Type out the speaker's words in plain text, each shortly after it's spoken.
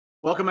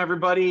Welcome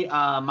everybody.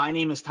 My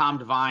name is Tom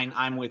Devine.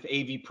 I'm with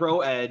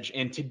AVPro Edge,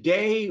 and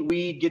today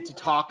we get to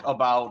talk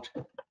about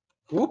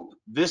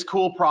this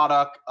cool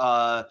product.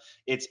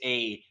 It's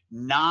a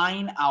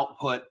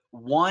 9-output,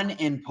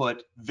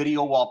 1-input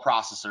video wall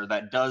processor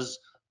that does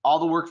all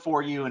the work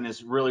for you and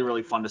is really,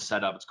 really fun to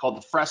set up. It's called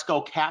the Fresco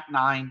Cap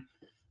 9.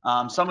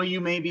 Some of you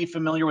may be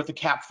familiar with the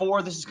Cap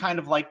 4. This is kind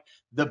of like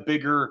the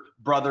bigger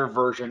brother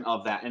version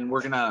of that. And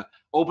we're gonna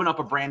open up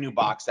a brand new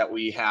box that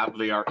we have.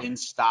 They are in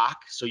stock,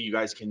 so you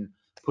guys can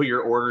put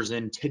your orders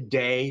in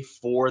today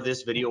for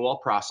this video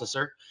wall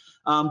processor.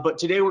 But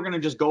today we're gonna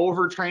just go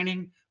over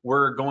training.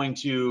 We're going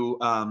to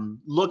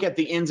look at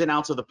the ins and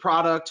outs of the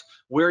product,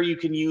 where you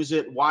can use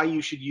it, why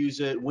you should use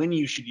it, when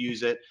you should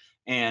use it,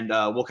 and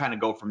we'll kind of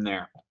go from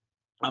there.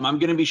 I'm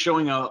going to be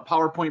showing a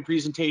PowerPoint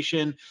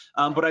presentation,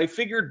 but I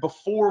figured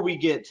before we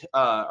get,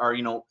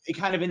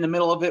 kind of in the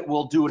middle of it,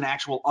 we'll do an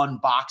actual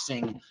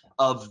unboxing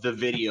of the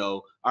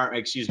video, or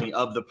excuse me,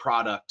 of the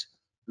product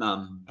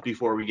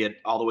before we get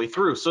all the way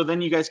through. So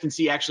then you guys can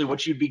see actually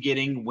what you'd be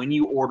getting when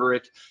you order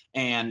it,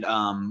 and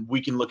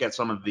we can look at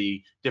some of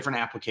the different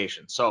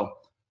applications. So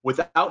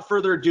without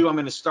further ado, I'm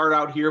going to start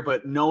out here,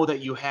 but know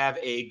that you have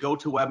a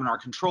GoToWebinar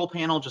control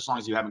panel, just as long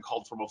as you haven't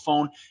called from a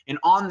phone. And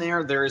on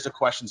there is a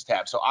questions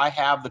tab. So I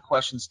have the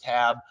questions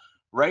tab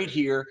right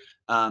here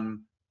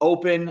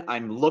open.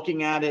 I'm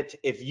looking at it.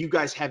 If you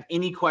guys have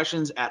any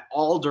questions at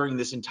all during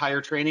this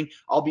entire training,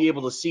 I'll be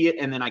able to see it,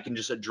 and then I can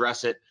just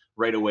address it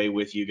right away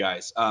with you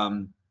guys.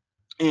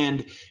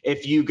 And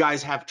if you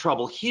guys have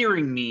trouble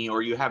hearing me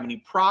or you have any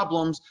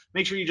problems,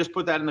 make sure you just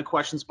put that in the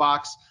questions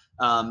box.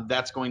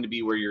 That's going to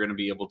be where you're going to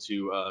be able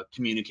to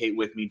communicate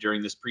with me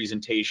during this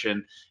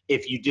presentation.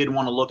 If you did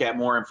want to look at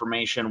more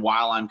information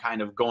while I'm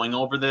kind of going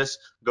over this,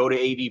 go to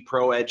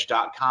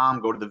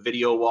avproedge.com, go to the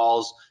video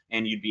walls,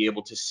 and you'd be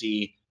able to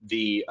see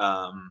the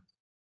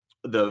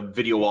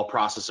video wall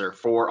processor.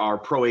 For our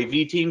Pro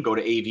AV team, go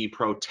to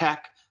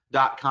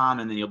avprotech.com,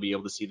 and then you'll be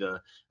able to see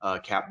the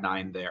Cap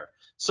 9 there.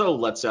 So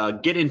let's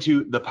get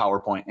into the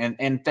PowerPoint,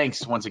 and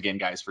thanks once again,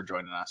 guys, for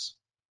joining us.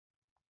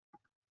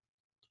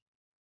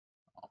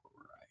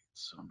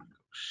 So I'm gonna go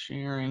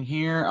sharing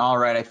here. All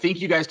right, I think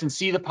you guys can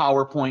see the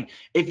PowerPoint.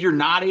 If you're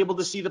not able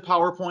to see the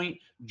PowerPoint,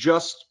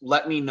 just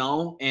let me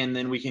know, and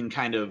then we can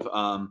kind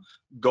of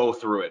go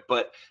through it.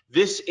 But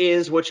this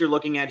is what you're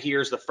looking at here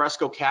is the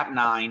Fresco Cap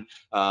 9.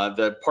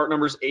 The part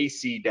number is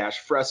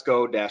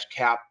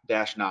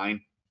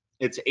AC-Fresco-Cap-9.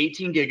 It's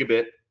 18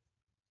 gigabit,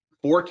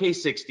 4K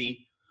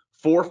 60,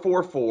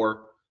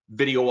 444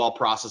 video wall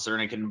processor,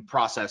 and it can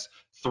process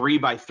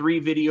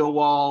 3x3 video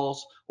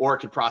walls, or it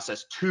could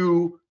process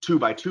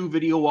 2x2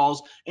 video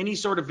walls, any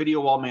sort of video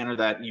wall manner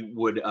that you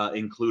would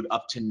include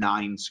up to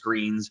 9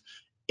 screens.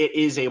 It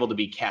is able to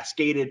be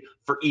cascaded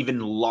for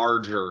even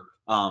larger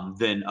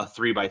than a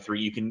 3x3.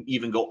 You can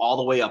even go all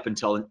the way up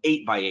until an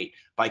 8x8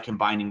 by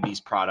combining these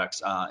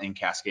products and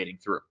cascading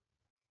through.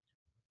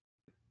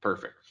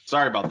 Perfect.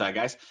 Sorry about that,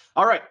 guys.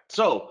 All right,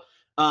 so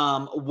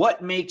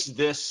what makes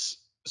this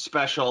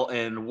special,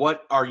 and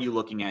what are you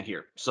looking at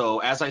here? So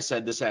as I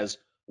said, this has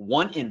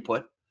one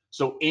input.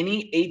 So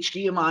any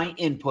HDMI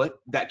input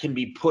that can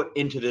be put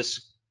into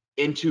this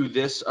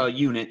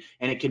unit,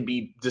 and it can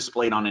be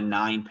displayed on a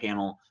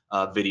 9-panel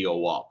video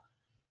wall.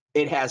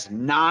 It has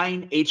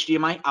 9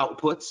 HDMI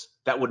outputs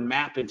that would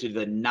map into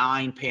the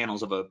 9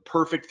 panels of a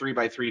perfect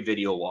 3x3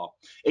 video wall.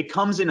 It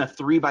comes in a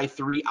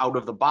 3x3 out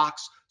of the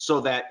box,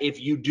 so that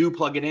if you do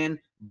plug it in,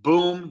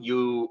 boom,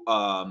 you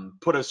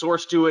put a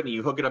source to it and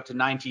you hook it up to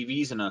 9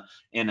 TVs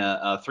in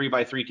a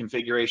 3x3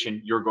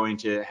 configuration, you're going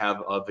to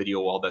have a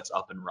video wall that's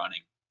up and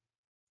running.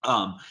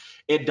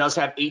 It does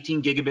have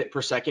 18 gigabit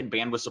per second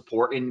bandwidth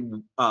support,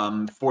 and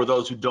for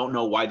those who don't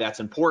know why that's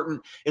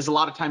important, is a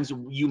lot of times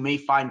you may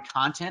find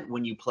content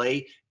when you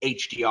play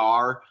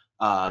HDR,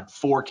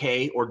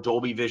 4K, or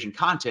Dolby Vision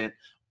content,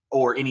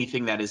 or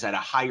anything that is at a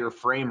higher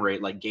frame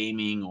rate like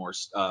gaming or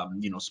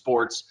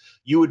sports,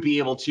 you would be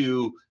able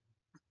to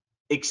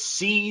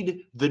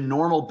exceed the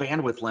normal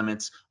bandwidth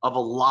limits of a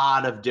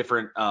lot of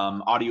different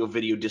audio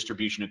video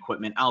distribution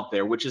equipment out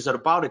there, which is at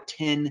about a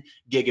 10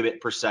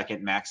 gigabit per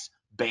second max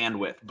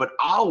bandwidth. But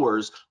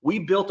ours,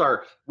 we took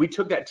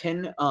that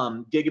 10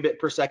 gigabit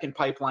per second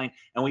pipeline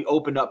and we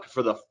opened up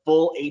for the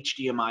full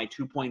HDMI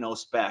 2.0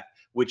 spec,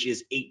 which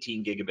is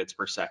 18 gigabits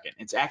per second.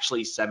 It's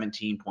actually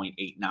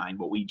 17.89,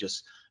 but we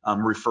just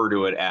refer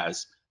to it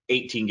as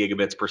 18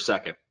 gigabits per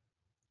second.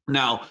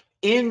 Now,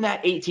 in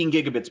that 18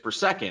 gigabits per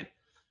second,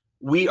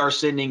 we are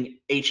sending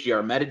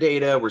HDR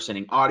metadata, we're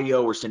sending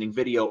audio, we're sending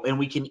video, and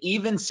we can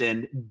even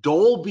send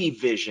Dolby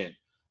Vision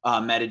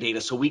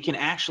metadata, so we can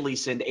actually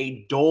send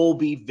a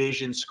Dolby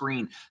Vision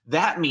screen.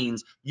 That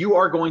means you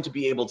are going to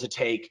be able to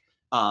take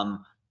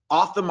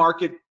off the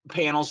market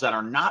panels that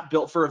are not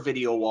built for a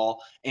video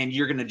wall, and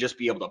you're going to just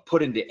be able to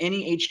put into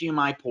any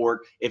HDMI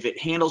port. If it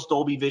handles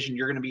Dolby Vision,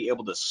 you're going to be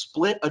able to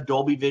split a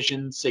Dolby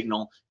Vision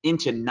signal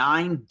into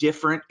 9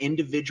 different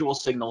individual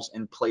signals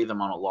and play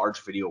them on a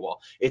large video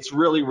wall. It's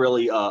really,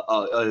 really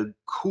a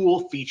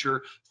cool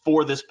feature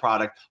for this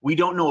product. We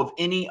don't know of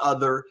any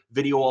other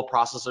video wall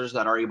processors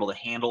that are able to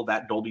handle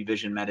that Dolby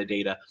Vision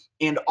metadata.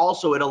 And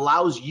also it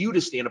allows you to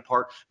stand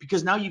apart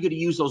because now you get to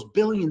use those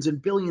billions and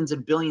billions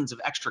and billions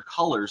of extra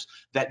colors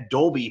that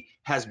Dolby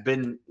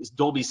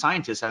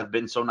scientists have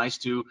been so nice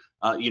to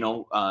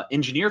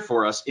engineer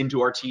for us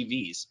into our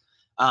TVs.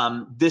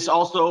 This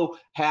also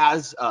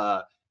has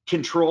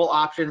control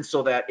options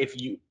so that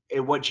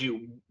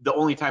the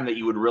only time that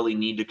you would really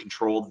need to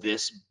control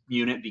this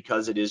unit,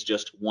 because it is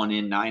just 1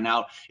 in 9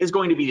 out, is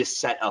going to be to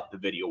set up the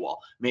video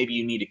wall. Maybe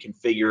you need to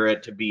configure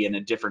it to be in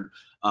a different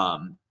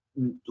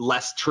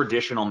less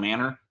traditional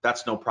manner.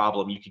 That's no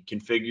problem. You can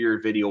configure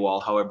your video wall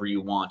however you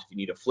want. If you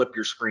need to flip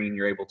your screen,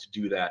 you're able to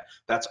do that.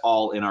 That's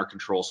all in our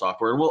control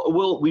software.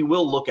 We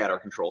will look at our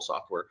control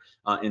software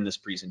in this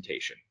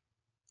presentation.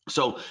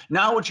 So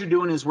now what you're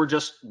doing is we're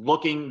just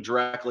looking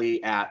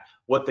directly at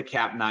what the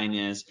Cap 9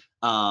 is.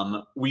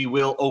 We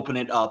will open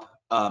it up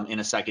in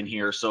a second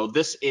here. So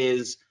this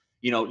is,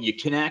 you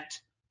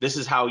connect. This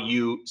is how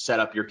you set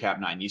up your Cap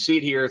 9. You see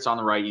it here. It's on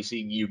the right.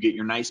 You get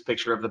your nice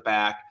picture of the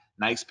back,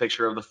 nice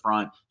picture of the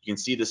front. You can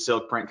see the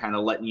silk print kind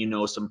of letting you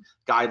know some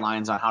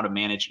guidelines on how to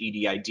manage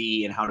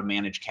EDID and how to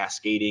manage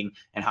cascading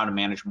and how to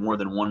manage more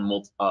than one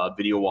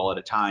video wall at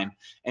a time.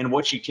 And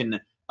what you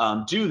can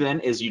do then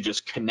is you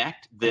just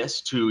connect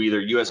this to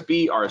either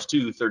USB,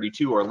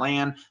 RS-232, or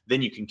LAN.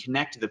 Then you can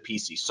connect to the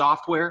PC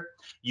software.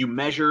 You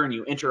measure and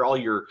you enter all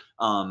your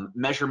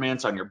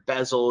measurements on your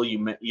bezel.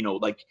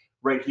 Like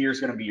right here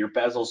is going to be your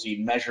bezel. So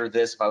you measure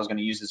this. If I was going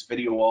to use this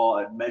video wall,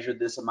 I'd measure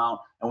this amount,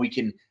 and we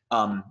can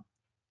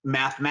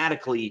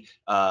mathematically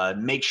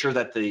make sure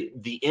that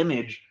the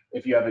image,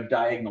 if you have a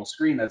diagonal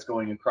screen that's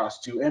going across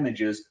 2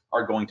 images,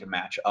 are going to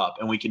match up.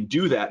 And we can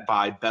do that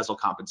by bezel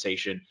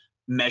compensation,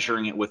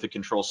 measuring it with the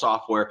control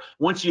software.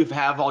 Once you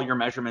have all your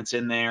measurements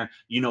in there,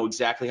 you know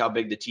exactly how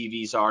big the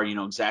TVs are, you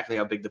know exactly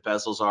how big the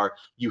bezels are.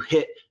 You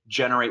hit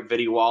generate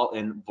video wall,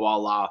 and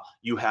voila,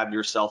 you have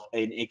yourself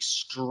an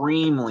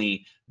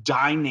extremely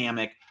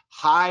dynamic,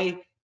 high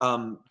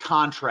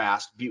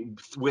contrast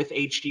with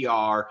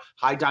HDR,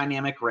 high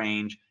dynamic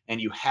range,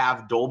 and you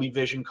have Dolby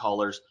Vision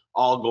colors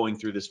all going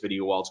through this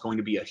video wall. It's going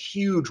to be a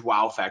huge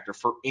wow factor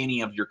for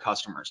any of your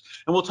customers.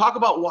 And we'll talk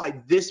about why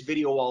this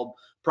video wall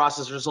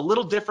processor is a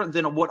little different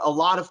than what a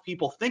lot of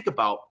people think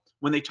about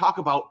when they talk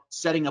about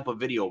setting up a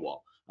video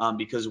wall.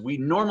 Because we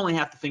normally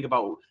have to think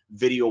about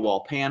video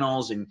wall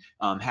panels and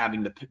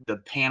having the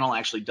panel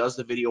actually does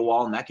the video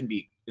wall, and that can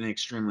be an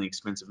extremely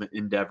expensive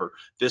endeavor.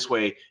 This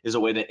way is a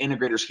way that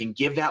integrators can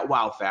give that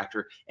wow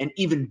factor, an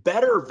even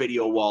better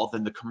video wall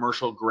than the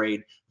commercial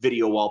grade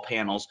video wall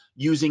panels,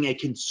 using a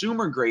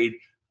consumer grade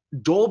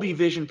Dolby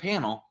Vision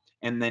panel,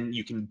 and then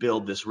you can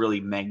build this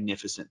really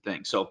magnificent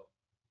thing. So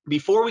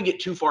before we get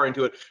too far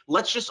into it,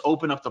 let's just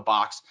open up the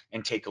box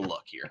and take a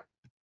look here.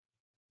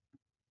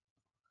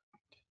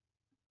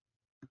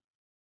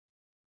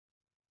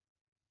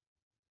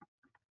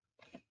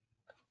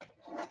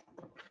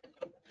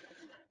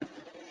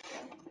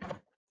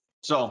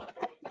 So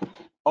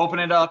open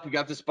it up. You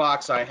got this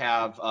box. I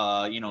have,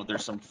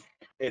 there's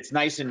it's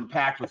nice and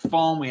packed with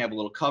foam. We have a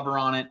little cover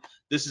on it.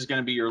 This is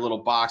going to be your little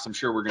box. I'm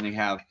sure we're going to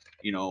have,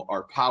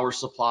 our power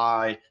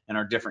supply and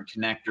our different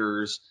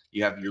connectors.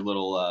 You have your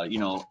little,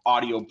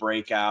 audio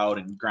breakout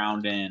and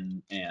ground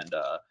in and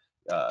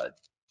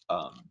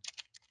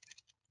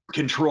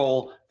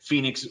control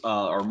Phoenix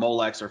or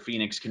Molex or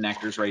Phoenix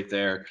connectors right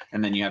there.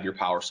 And then you have your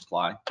power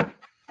supply.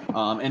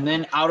 And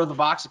then out of the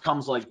box, it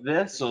comes like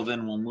this. So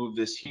then we'll move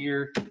this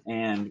here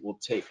and we'll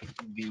take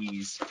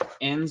these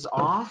ends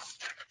off.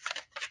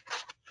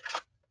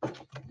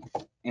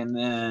 And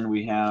then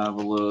we have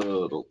a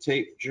little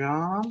tape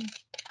job.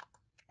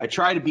 I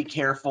try to be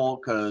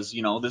careful because,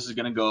 this is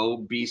going to go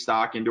B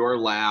stock into our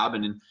lab,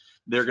 and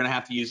they're going to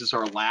have to use this.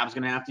 Our lab's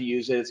going to have to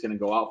use it. It's going to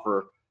go out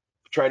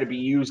try to be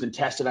used and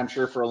tested, I'm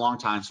sure, for a long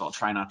time. So I'll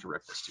try not to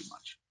rip this too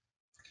much.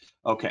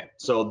 Okay,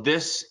 so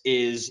this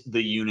is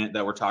the unit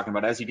that we're talking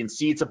about. As you can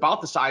see, it's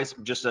about the size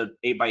of just an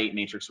 8x8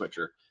 matrix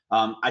switcher.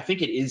 I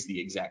think it is the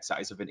exact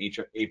size of an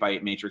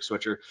 8x8 matrix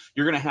switcher.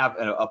 You're going to have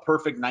a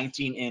perfect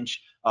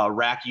 19-inch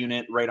rack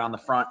unit right on the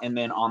front, and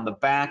then on the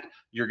back,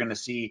 you're going to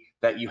see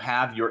that you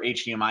have your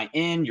HDMI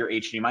in, your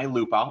HDMI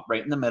loop out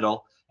right in the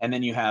middle, and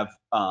then you have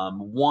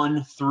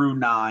 1 through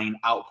 9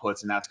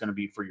 outputs, and that's going to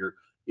be for your,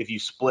 if you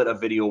split a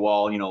video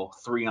wall,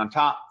 3 on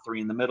top,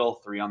 3 in the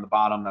middle, 3 on the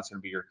bottom, that's going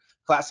to be your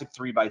classic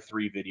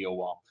 3x3 video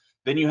wall.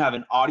 Then you have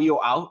an audio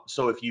out.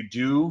 So if you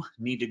do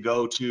need to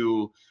go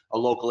to a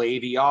local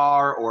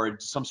AVR or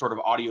some sort of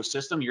audio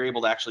system, you're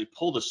able to actually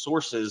pull the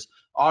source's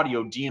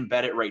audio,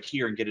 de-embed it right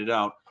here and get it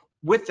out.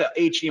 With the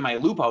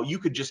HDMI loop out, you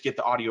could just get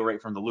the audio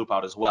right from the loop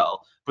out as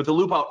well. But the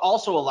loop out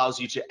also allows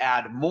you to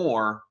add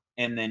more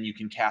and then you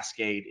can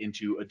cascade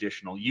into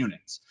additional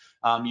units.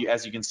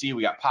 As you can see,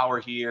 we got power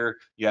here,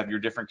 you have your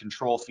different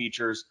control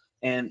features,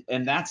 and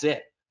that's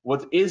it.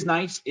 What is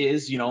nice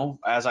is, you know,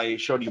 as I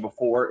showed you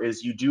before,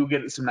 is you do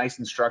get some nice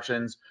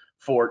instructions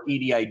for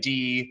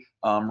EDID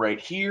right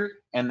here,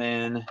 and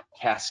then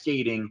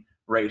cascading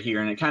right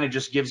here, and it kind of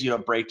just gives you a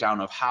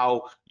breakdown of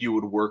how you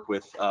would work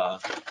with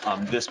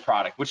this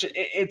product, which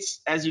it's,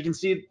 as you can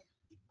see,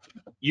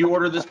 you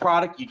order this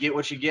product, you get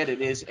what you get.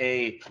 It is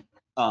a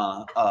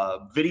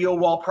video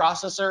wall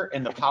processor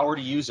and the power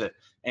to use it,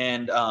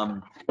 and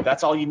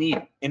that's all you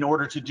need in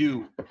order to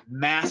do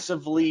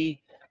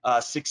massively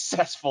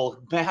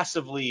successful,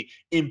 massively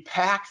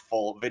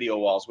impactful video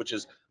walls, which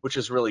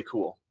is really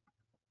cool.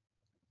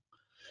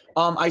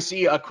 I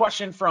see a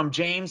question from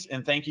James,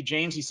 and thank you,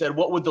 James. He said,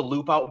 what would the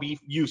loop out be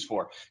used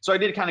for? So I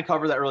did kind of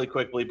cover that really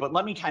quickly, but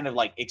let me kind of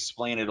like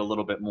explain it a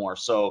little bit more.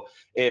 So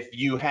if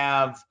you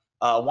have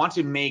want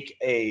to make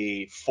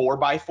a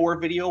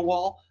 4x4 video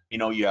wall, you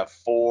know, you have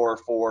 4,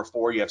 4,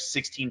 4, you have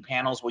 16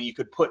 panels. Well, you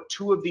could put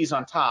 2 of these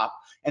on top,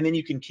 and then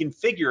you can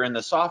configure in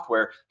the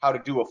software how to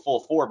do a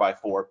full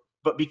 4x4.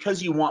 But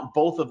because you want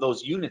both of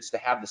those units to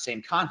have the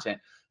same content,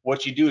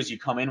 what you do is you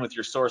come in with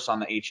your source on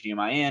the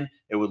HDMI in,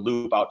 it would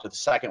loop out to the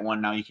second one.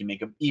 Now you can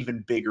make an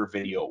even bigger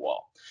video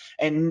wall.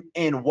 And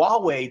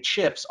Huawei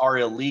chips are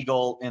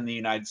illegal in the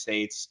United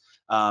States,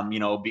 you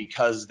know,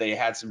 because they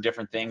had some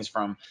different things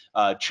from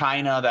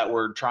China that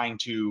were trying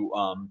to,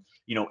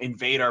 you know,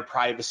 invade our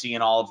privacy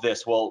and all of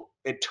this. Well,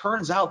 it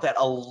turns out that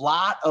a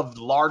lot of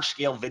large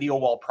scale video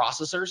wall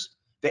processors,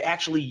 they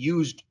actually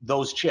used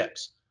those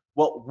chips.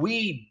 Well,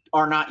 we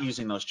are not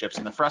using those chips.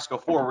 In the Fresco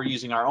 4, we're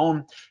using our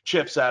own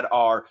chips that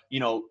are,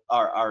 you know,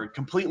 are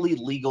completely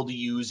legal to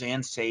use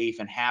and safe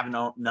and have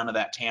none of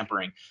that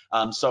tampering.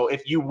 So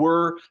if you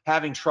were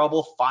having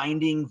trouble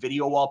finding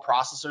video wall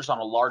processors on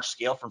a large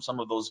scale from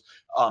some of those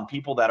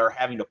people that are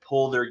having to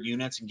pull their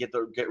units and get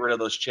rid of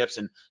those chips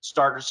and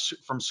start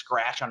from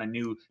scratch on a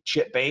new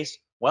chip base,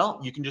 well,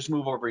 you can just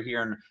move over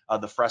here,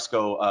 and the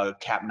Fresco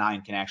Cap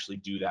 9 can actually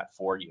do that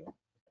for you.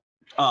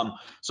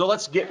 So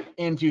let's get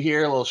into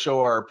here. We'll show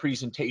our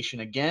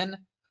presentation again.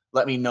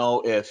 Let me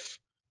know if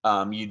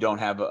you don't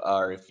have,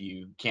 or if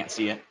you can't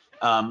see it.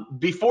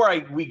 Before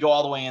we go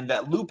all the way in,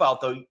 that loop out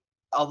though,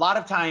 a lot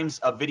of times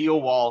a video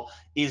wall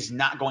is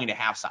not going to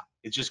have sound.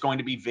 It's just going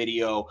to be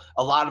video.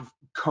 A lot of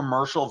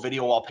commercial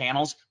video wall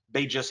panels,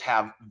 they just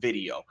have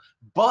video.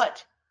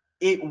 But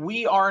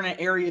we are in an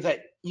area that,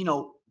 you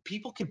know,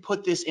 people can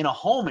put this in a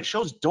home. It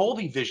shows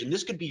Dolby Vision.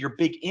 This could be your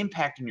big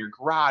impact in your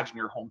garage, in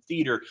your home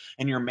theater,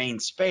 in your main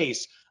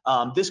space.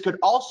 This could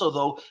also,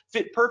 though,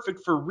 fit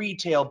perfect for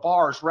retail,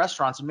 bars,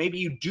 restaurants, and maybe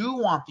you do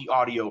want the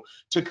audio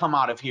to come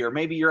out of here.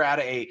 Maybe you're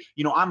at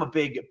you know, I'm a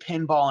big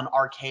pinball and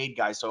arcade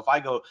guy, so if I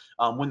go,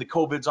 when the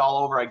COVID's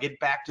all over, I get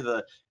back to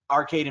the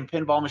arcade and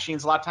pinball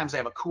machines. A lot of times they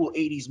have a cool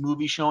 80s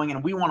movie showing,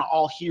 and we want to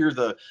all hear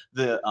the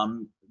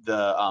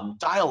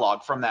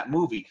dialogue from that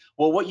movie.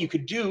 Well, what you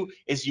could do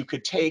is you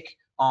could take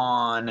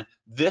on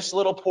this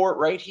little port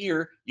right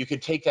here, you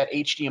could take that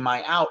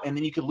HDMI out, and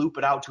then you could loop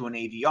it out to an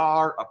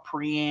AVR, a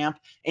preamp,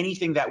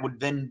 anything that would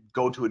then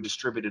go to a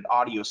distributed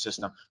audio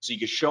system. So you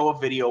could show a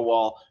video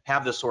wall,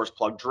 have the source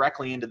plugged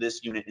directly into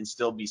this unit, and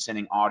still be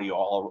sending audio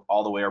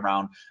all the way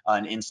around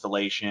an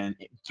installation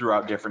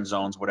throughout different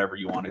zones, whatever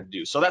you wanted to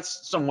do. So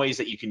that's some ways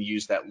that you can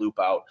use that loop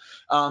out.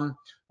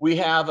 We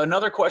have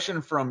another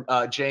question from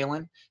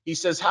Jalen. He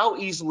says, how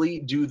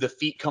easily do the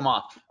feet come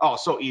off? Oh,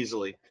 so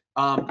easily.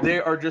 They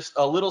are just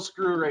a little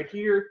screw right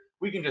here.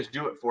 We can just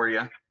do it for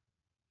you.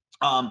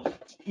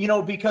 You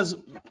know, because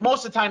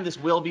most of the time this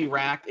will be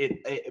racked,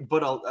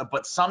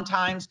 but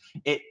sometimes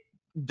it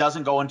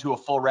doesn't go into a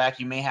full rack.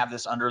 You may have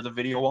this under the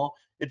video wall.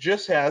 It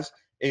just has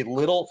a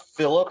little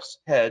Phillips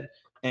head,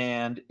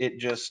 and it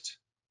just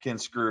can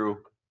screw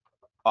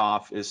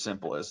off, as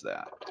simple as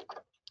that.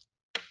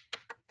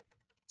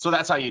 So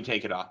that's how you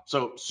take it off.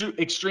 So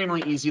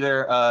extremely easy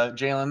there,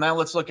 Jalen. Now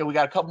let's look at, we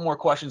got a couple more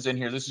questions in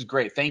here. This is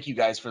great. Thank you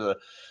guys for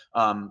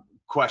the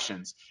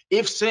questions.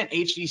 If sent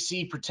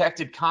HDC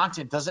protected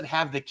content doesn't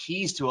have the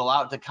keys to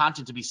allow the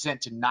content to be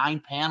sent to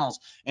 9 panels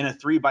in a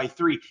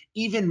 3x3,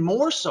 even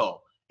more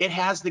so, it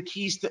has the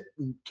keys to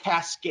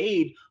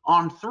cascade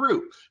on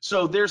through.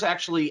 So there's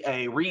actually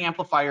a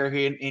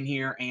reamplifier in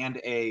here, and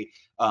a,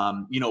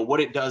 you know, what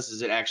it does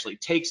is it actually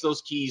takes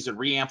those keys and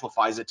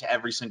reamplifies it to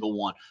every single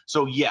one.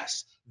 So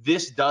yes,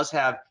 this does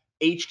have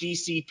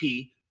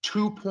HDCP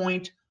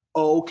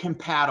 2.0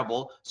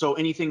 compatible. So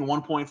anything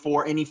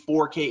 1.4, any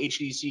 4K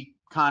HDC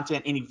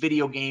content, any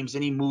video games,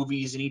 any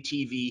movies, any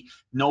TV,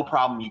 no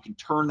problem. You can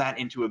turn that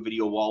into a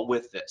video wall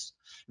with this.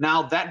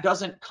 Now that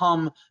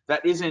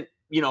isn't,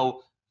 you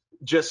know,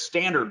 just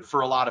standard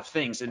for a lot of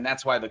things, and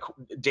that's why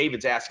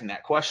David's asking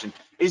that question,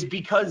 is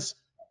because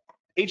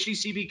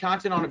HDCP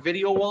content on a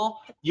video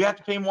wall, you have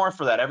to pay more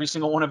for that. Every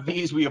single one of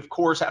these, we of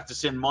course have to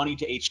send money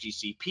to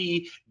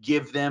HDCP,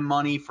 give them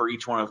money for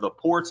each one of the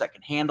ports that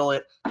can handle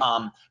it.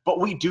 But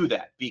we do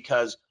that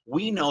because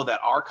we know that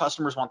our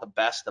customers want the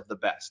best of the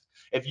best.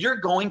 If you're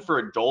going for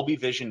a Dolby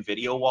Vision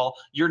video wall,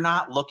 you're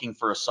not looking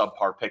for a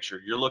subpar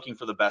picture. You're looking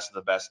for the best of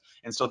the best.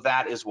 And so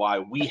that is why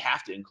we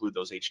have to include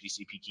those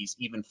HDCP keys,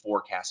 even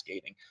for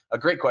cascading. A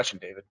great question,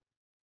 David.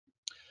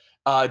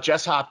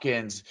 Jess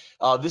Hopkins,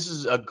 this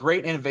is a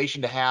great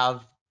innovation to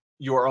have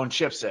your own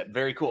chipset.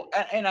 Very cool.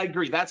 And I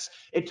agree.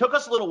 It took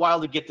us a little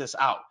while to get this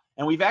out.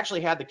 And we've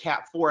actually had the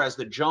Cat 4 as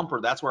the jumper.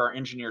 That's where our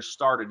engineers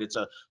started. It's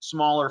a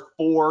smaller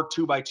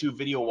 2x2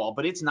 video wall,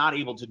 but it's not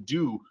able to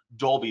do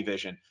Dolby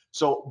Vision.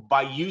 So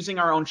by using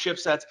our own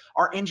chipsets,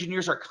 our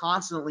engineers are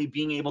constantly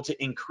being able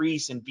to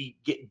increase and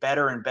get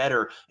better and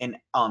better and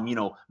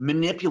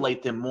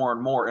manipulate them more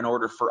and more in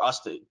order for us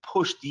to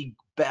push the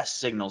best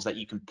signals that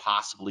you can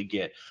possibly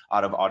get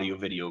out of audio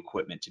video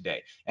equipment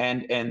today.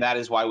 And that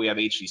is why we have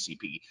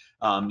HDCP.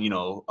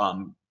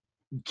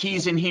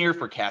 Keys in here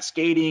for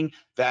cascading.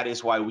 That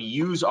is why we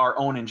use our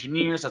own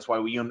engineers. That's why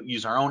we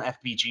use our own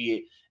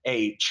FPGA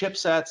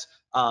chipsets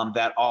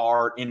that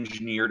are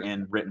engineered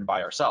and written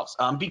by ourselves.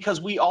 Because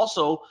we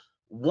also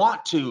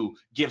want to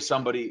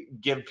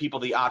give people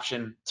the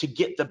option to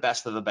get the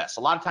best of the best.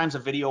 A lot of times a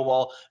video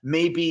wall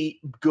may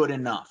be good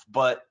enough,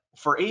 but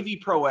for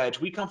AVPro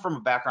Edge, we come from a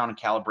background in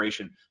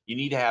calibration. You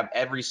need to have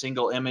every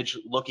single image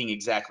looking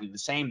exactly the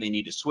same. They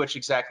need to switch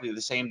exactly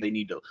the same. They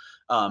need to,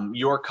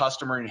 your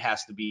customer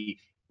has to be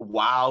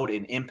wowed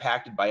and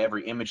impacted by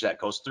every image that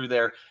goes through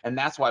there. And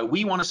that's why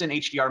we want to send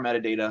HDR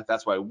metadata.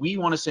 That's why we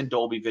want to send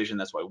Dolby Vision.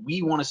 That's why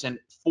we want to send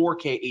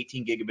 4K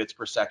 18 gigabits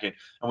per second.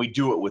 And we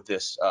do it with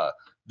this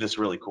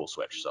really cool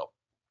switch.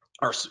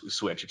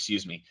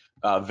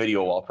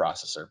 Video wall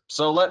processor.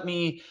 So let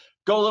me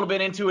go a little bit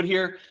into it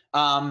here.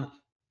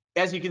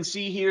 As you can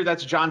see here,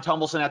 that's John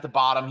Tumbleson at the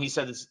bottom. He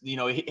said,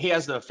 he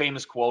has the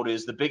famous quote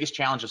is, the biggest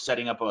challenge of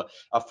setting up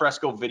a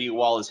fresco video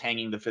wall is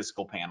hanging the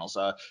physical panels.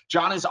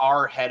 John is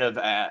our head of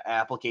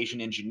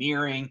application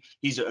engineering.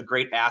 He's a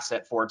great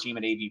asset for our team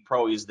at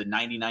AVPro. He's the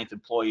 99th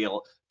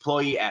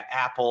employee at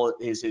Apple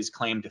is his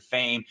claim to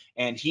fame,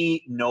 and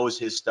he knows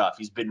his stuff.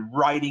 He's been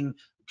writing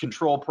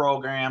control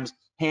programs,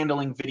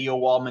 handling video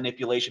wall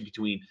manipulation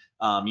between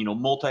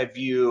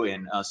multi-view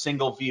and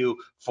single view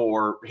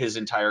for his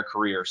entire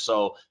career.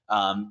 So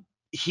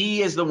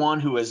he is the one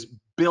who has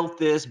built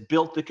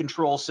the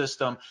control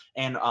system,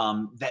 and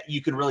that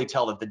you can really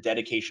tell that the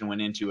dedication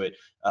went into it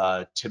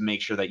to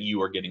make sure that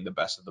you are getting the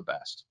best of the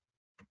best.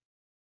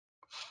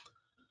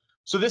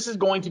 So this is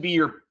going to be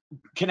your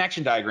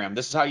connection diagram.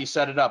 This is how you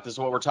set it up. This is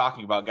what we're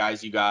talking about,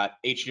 guys. You got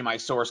HDMI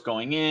source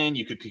going in.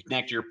 You could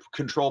connect your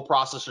control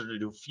processor to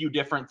do a few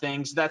different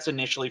things. That's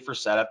initially for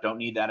setup. Don't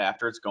need that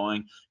after it's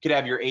going. You could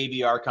have your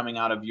AVR coming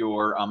out of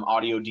your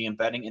audio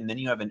de-embedding, and then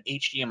you have an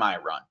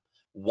HDMI run.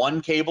 One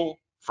cable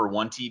for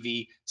one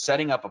TV,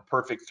 setting up a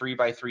perfect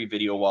 3x3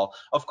 video wall.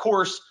 Of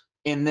course,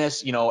 in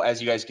this,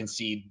 as you guys can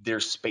see,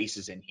 there's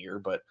spaces in here,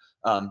 but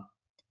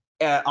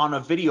on a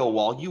video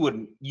wall, you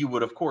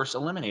would of course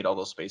eliminate all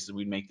those spaces.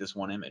 We'd make this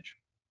one image.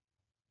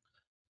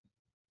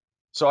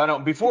 So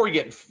before we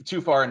get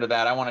too far into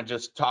that, I want to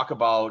just talk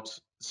about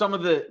some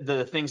of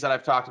the things that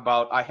I've talked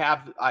about. I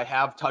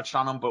have touched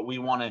on them, but we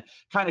want to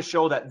kind of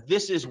show that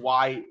this is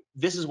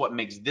what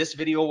makes this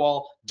video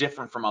wall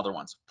different from other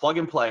ones. Plug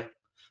and play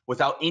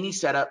without any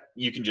setup.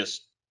 You can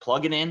just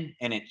plug it in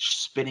and it's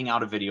spitting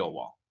out a video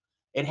wall.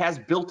 It has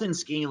built-in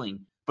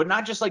scaling. But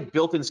not just like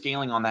built-in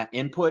scaling on that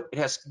input, it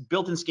has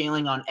built-in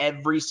scaling on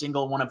every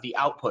single one of the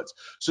outputs.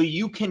 So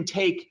you can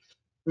take,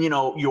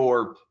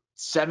 your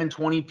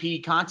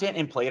 720p content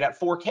and play it at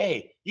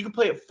 4K. You can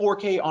play it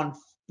 4K on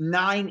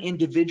 9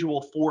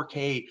 individual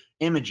 4K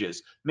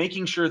images,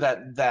 making sure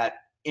that that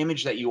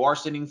image that you are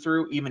sending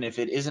through, even if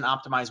it isn't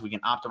optimized, we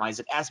can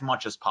optimize it as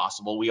much as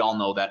possible. We all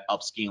know that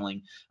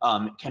upscaling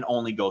can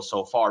only go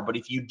so far. But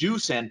if you do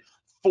send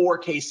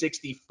 4K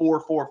 60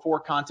 444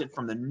 content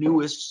from the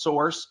newest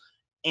source,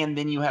 and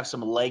then you have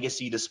some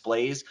legacy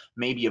displays,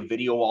 maybe a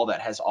video wall that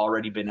has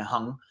already been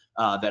hung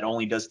that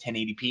only does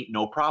 1080p,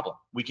 no problem.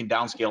 We can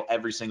downscale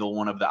every single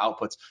one of the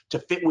outputs to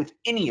fit with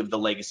any of the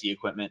legacy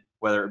equipment,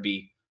 whether it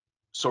be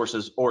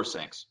sources or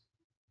syncs.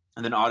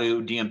 And then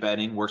audio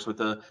de-embedding works with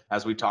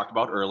as we talked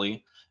about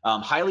early,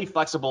 highly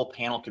flexible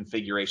panel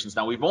configurations.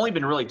 Now we've only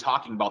been really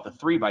talking about the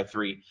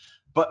 3x3,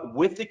 but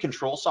with the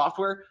control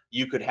software,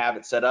 you could have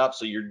it set up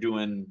so you're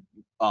doing,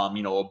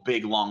 a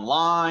big long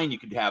line. You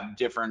could have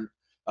different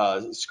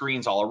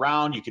screens all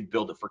around. You could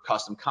build it for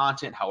custom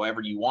content,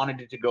 however you wanted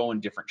it to go in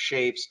different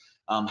shapes,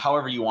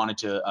 however you wanted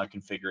to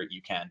configure it,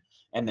 you can.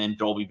 And then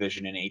Dolby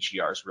Vision and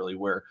HDR is really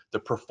where the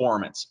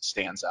performance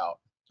stands out.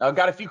 I've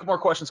got a few more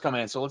questions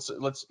coming in, so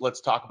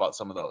let's talk about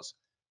some of those.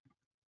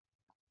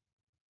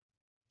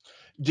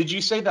 Did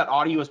you say that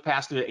audio is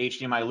passed through the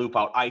HDMI loop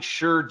out? I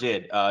sure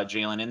did,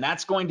 Jalen, and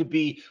that's going to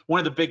be one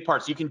of the big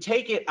parts. You can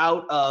take it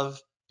out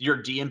of your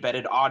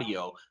de-embedded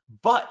audio,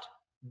 but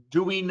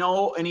Do we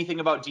know anything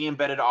about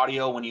de-embedded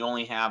audio when you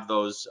only have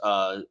those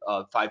 5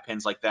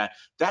 pins like that?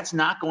 That's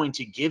not going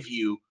to give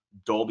you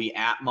Dolby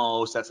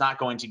Atmos. That's not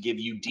going to give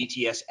you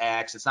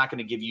DTS:X. It's not going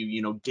to give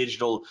you,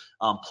 digital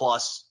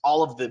plus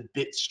all of the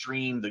bit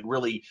stream, the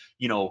really,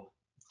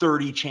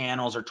 30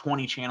 channels or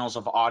 20 channels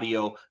of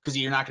audio, because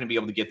you're not going to be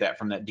able to get that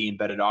from that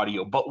de-embedded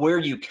audio. But where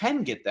you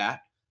can get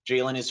that,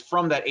 Jalen, is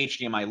from that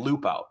HDMI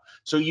loop out.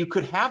 So you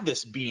could have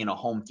this be in a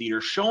home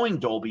theater showing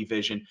Dolby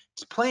Vision,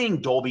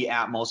 playing Dolby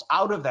Atmos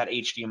out of that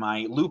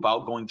HDMI loop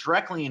out, going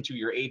directly into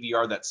your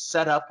AVR that's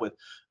set up with,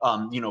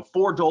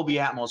 for Dolby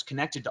Atmos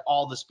connected to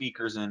all the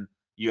speakers, and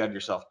you have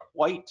yourself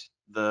quite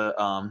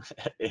the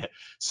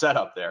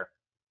setup there.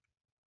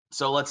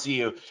 So let's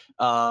see.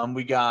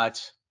 We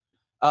got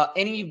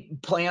any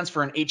plans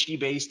for an HD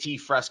base T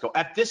Fresco?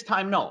 At this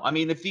time, no. I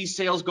mean, if these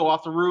sales go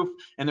off the roof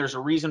and there's a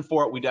reason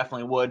for it, we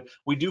definitely would.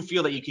 We do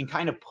feel that you can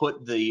kind of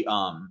put the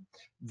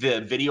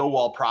video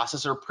wall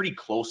processor pretty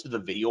close to the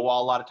video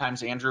wall a lot of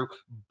times, Andrew.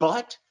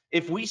 But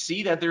if we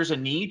see that there's a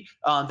need,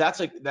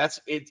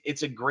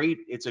 it's a great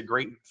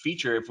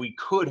feature. If we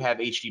could have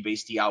HD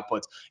base T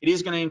outputs, it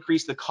is going to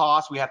increase the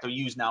cost. We have to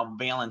use now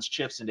valence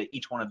chips into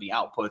each one of the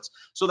outputs.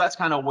 So that's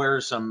kind of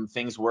where some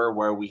things were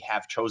where we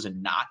have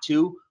chosen not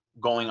to,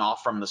 going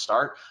off from the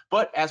start.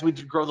 But as we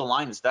grow the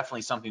line, it's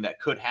definitely something that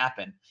could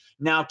happen.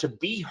 Now, to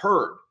be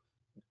heard,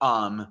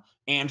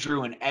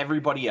 Andrew and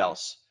everybody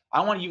else, I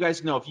want you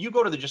guys to know, if you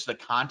go to just the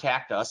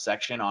contact us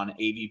section on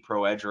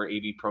AVPro Edge or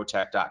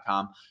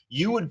avprotech.com,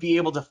 you would be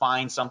able to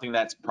find something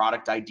that's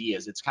product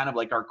ideas. It's kind of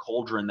like our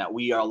cauldron that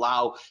we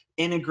allow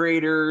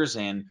integrators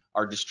and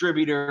our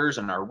distributors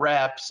and our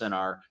reps and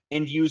our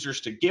end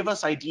users to give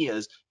us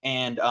ideas,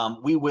 and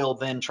we will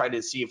then try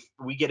to see if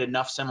we get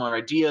enough similar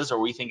ideas or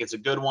we think it's a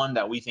good one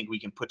that we think we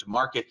can put to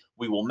market.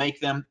 We will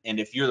make them, and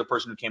if you're the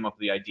person who came up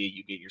with the idea,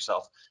 you get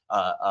yourself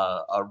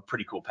a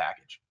pretty cool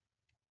package.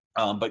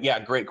 But yeah,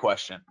 great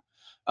question.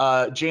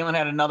 Jalen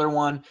had another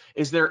one.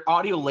 Is there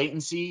audio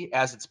latency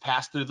as it's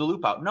passed through the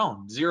loop out?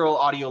 No, zero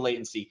audio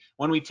latency.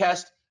 When we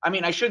test, I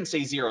mean, I shouldn't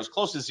say zero, as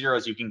close to zero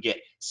as you can get.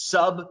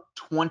 Sub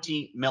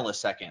 20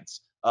 milliseconds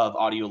of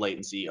audio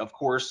latency. Of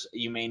course,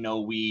 you may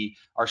know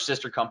our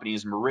sister company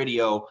is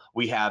Meridio.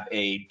 We have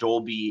a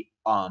Dolby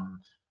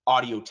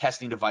audio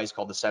testing device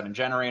called the 7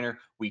 generator.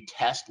 We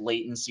test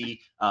latency.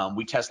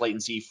 We test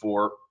latency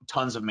for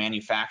tons of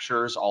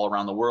manufacturers all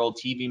around the world,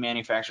 TV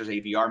manufacturers,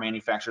 AVR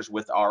manufacturers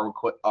with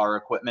our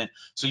equipment.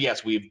 So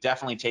yes, we've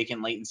definitely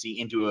taken latency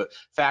into a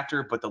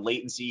factor, but the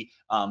latency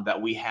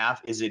that we have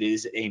is it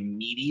is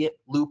immediate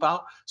loop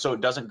out. So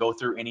it doesn't go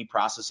through any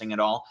processing at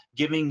all,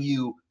 giving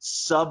you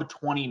sub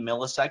 20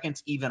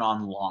 milliseconds even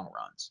on long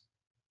runs.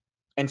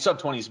 And sub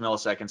 20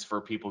 milliseconds,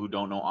 for people who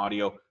don't know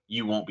audio,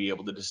 you won't be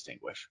able to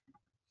distinguish.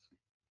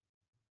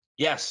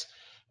 Yes,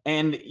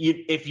 and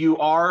if you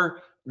are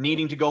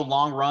needing to go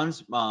long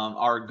runs,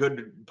 our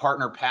good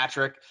partner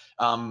Patrick,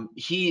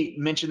 he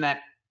mentioned that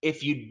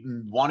if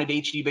you wanted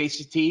HD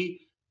base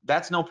T,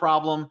 that's no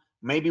problem.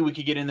 Maybe we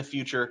could get in the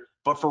future,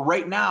 but for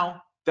right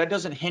now, that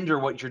doesn't hinder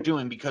what you're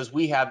doing, because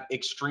we have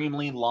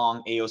extremely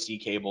long AOC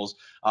cables.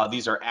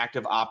 These are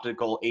active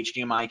optical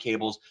HDMI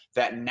cables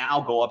that now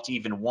go up to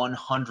even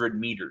 100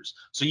 meters.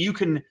 So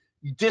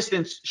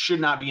distance should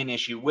not be an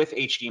issue with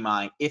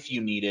HDMI if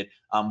you need it.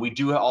 We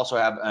do also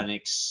have an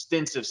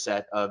extensive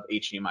set of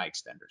HDMI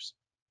extenders.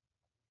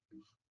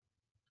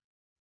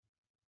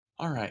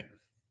 All right.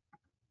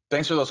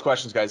 Thanks for those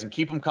questions, guys, and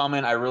keep them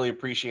coming. I really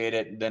appreciate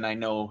it. Then I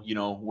know,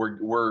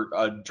 we're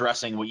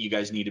addressing what you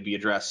guys need to be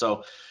addressed.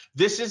 So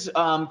this is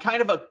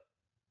kind of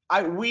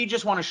we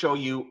just want to show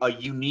you a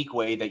unique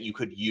way that you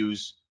could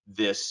use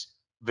this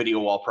video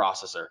wall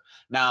processor.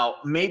 Now,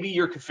 maybe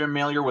you're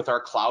familiar with our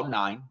Cloud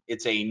 9.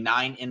 It's a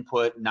 9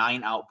 input,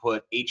 9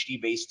 output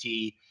HD base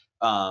T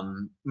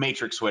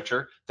matrix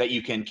switcher that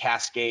you can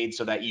cascade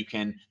so that you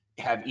can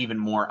have even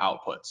more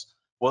outputs.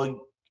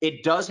 Well,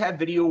 it does have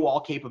video wall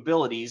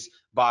capabilities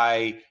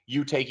by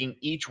you taking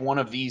each one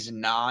of these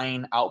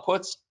 9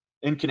 outputs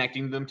and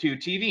connecting them to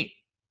TV.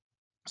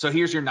 So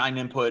here's your 9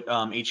 input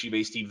HD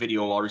base T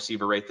video wall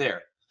receiver right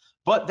there.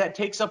 But that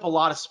takes up a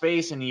lot of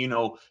space, and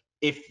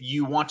if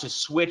you want to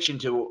switch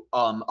into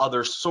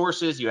other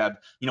sources, you have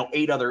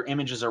 8 other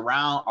images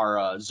around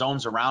or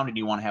zones around, and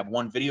you want to have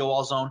one video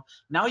wall zone.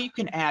 Now you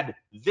can add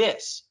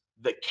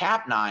the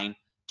Cap 9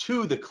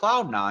 to the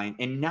Cloud 9,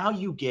 and now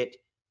you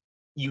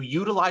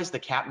utilize the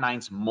Cap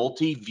 9's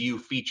multi-view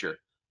feature.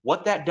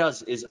 What that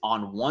does is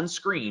on one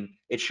screen,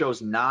 it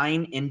shows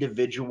 9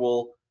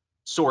 individual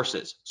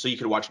sources. So you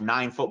could watch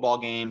 9 football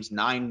games,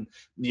 9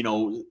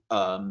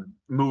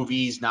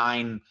 movies,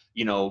 9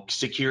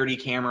 security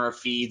camera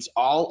feeds,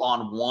 all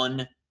on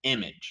one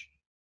image.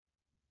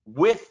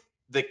 With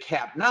the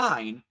Cap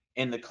 9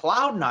 and the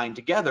Cloud 9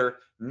 together,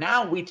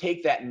 now we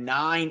take that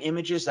 9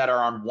 images that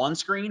are on one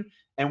screen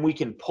and we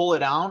can pull it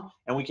down,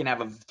 and we can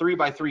have a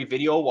 3x3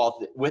 video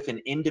wall with an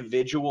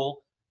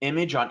individual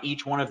image on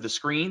each one of the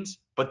screens.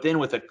 But then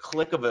with a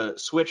click of a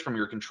switch from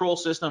your control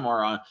system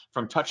or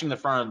from touching the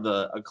front of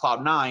the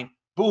Cloud 9,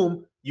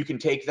 boom, you can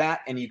take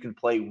that and you can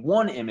play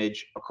one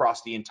image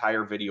across the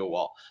entire video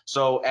wall.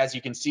 So as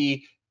you can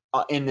see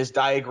in this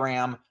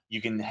diagram,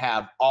 you can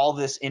have all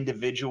this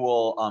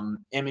individual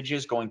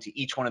images going to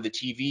each one of the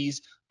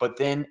TVs, but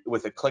then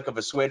with a click of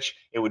a switch,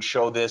 it would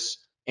show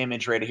this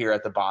image right here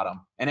at the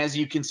bottom. And as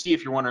you can see,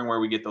 if you're wondering where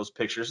we get those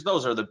pictures,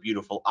 those are the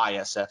beautiful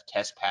ISF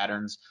test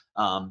patterns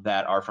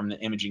that are from the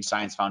Imaging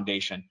Science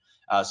Foundation.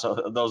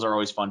 So those are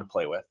always fun to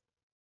play with.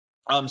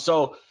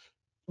 So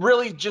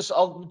really just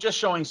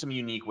showing some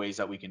unique ways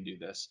that we can do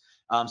this.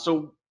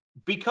 So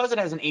because it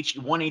has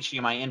one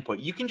HDMI input,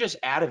 you can just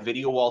add a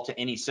video wall to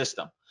any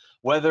system,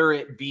 whether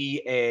it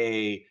be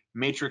a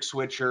matrix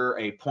switcher,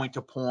 a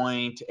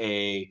point-to-point,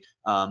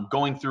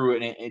 going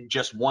through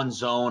just one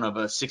zone of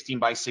a 16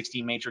 by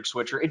 16 matrix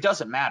switcher. It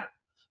doesn't matter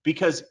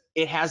because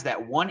it has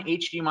that one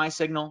HDMI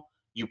signal.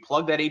 You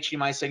plug that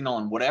HDMI signal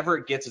and whatever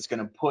it gets, it's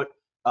going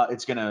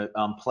to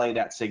play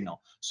that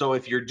signal. So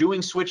if you're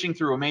doing switching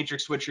through a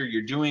matrix switcher,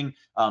 you're doing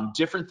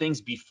different things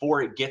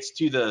before it gets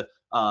to the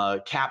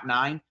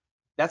Cap9,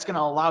 that's going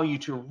to allow you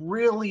to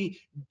really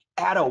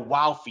add a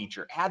wow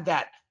feature, add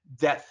that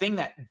thing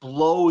that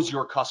blows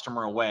your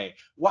customer away.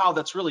 Wow,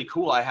 that's really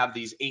cool. I have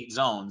these 8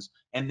 zones.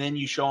 And then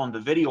you show them the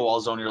video wall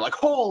zone. You're like,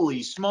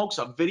 holy smokes,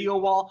 a video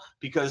wall?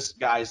 Because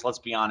guys, let's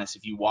be honest,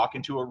 if you walk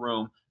into a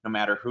room, no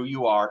matter who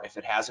you are, if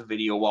it has a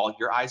video wall,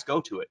 your eyes go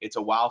to it. It's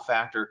a wow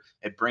factor.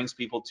 It brings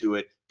people to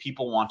it.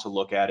 People want to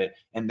look at it.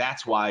 And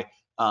that's why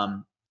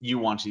you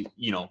want to,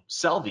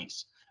 sell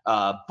these.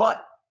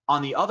 But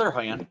on the other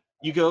hand,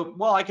 you go,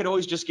 well, I could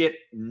always just get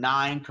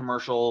 9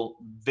 commercial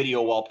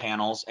video wall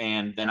panels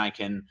and then I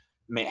can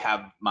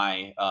have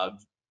my,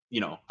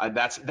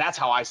 that's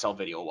how I sell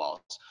video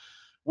walls.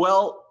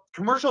 Well,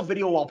 commercial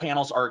video wall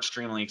panels are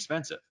extremely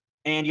expensive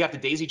and you have to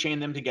daisy chain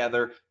them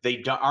together.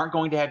 They aren't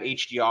going to have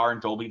HDR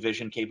and Dolby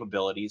Vision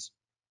capabilities.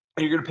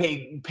 And you're going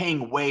to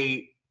paying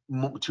way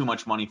too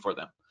much money for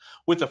them.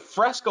 With a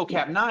Fresco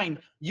Cap9,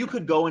 you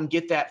could go and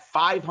get that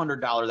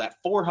 $500, that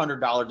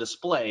 $400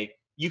 display.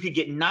 You could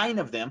get 9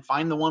 of them,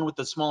 find the one with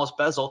the smallest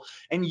bezel,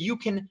 and you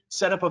can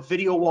set up a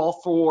video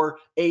wall for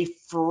a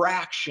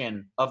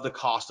fraction of the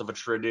cost of a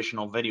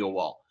traditional video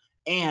wall.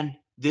 And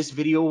this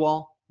video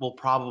wall will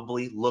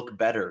probably look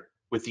better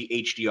with the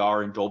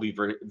HDR and Dolby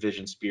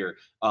Vision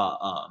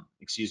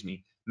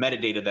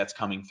metadata that's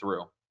coming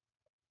through.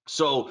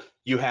 So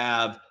you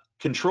have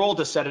control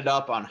to set it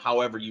up on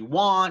however you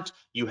want.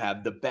 You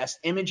have the best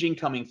imaging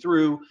coming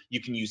through.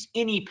 You can use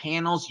any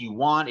panels you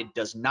want. It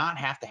does not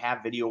have to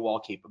have video wall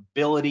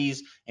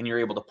capabilities, and you're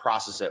able to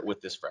process it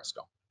with this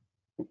Fresco.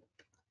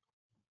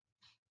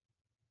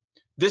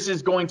 This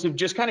is going to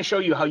just kind of show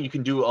you how you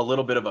can do a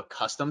little bit of a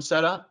custom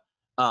setup.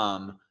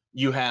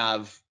 You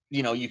have,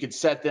 you could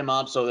set them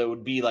up so that it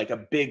would be like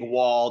a big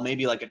wall,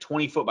 maybe like a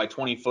 20-foot by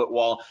 20-foot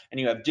wall, and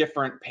you have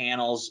different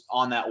panels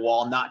on that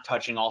wall, not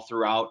touching all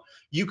throughout.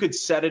 You could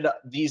set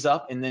these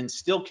up and then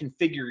still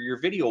configure your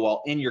video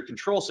wall in your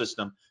control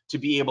system to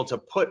be able to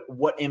put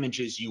what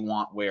images you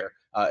want where.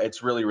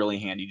 It's really, really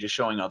handy, just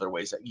showing other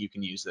ways that you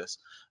can use this.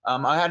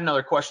 I had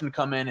another question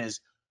come in is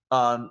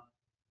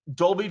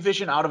Dolby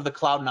Vision out of the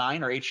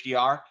Cloud9 or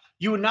HDR?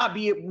 You would not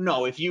be,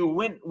 no, if you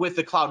went with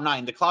the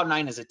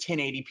Cloud9 is a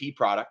 1080p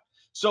product.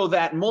 So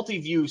that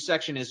multi-view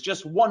section is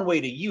just one way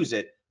to use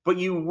it, but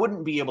you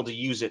wouldn't be able to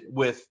use it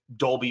with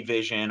Dolby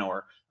Vision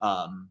or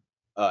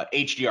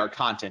HDR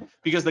content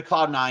because the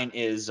Cloud9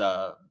 is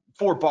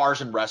for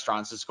bars and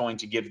restaurants. It's going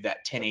to give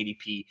that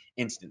 1080p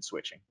instant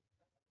switching.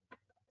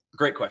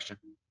 Great question.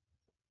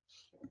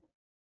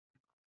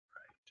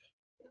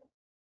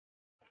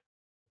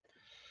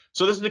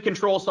 So this is the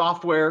control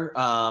software.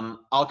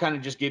 I'll kind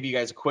of just give you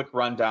guys a quick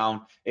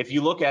rundown. If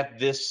you look at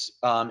this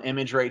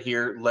image right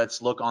here,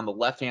 let's look on the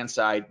left-hand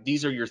side.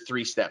 These are your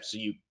 3 steps. So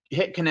you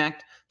hit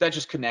connect, that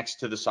just connects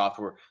to the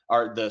software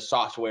or the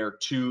software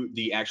to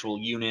the actual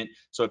unit.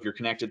 So if you're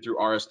connected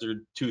through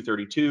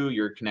RS-232,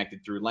 you're connected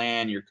through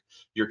LAN,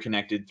 you're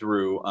connected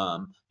through,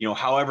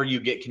 however you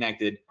get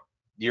connected,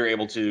 you're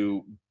able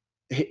to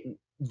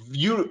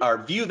view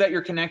that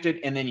you're connected,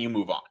 and then you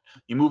move on.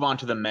 You move on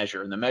to the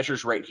measure, and the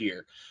measure's right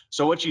here.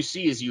 So what you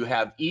see is you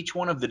have each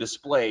one of the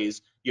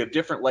displays, you have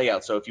different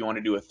layouts. So if you want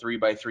to do a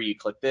 3x3, you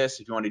click this.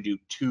 If you want to do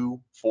 2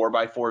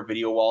 4x4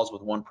 video walls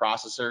with one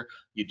processor,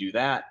 you do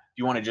that. If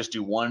you want to just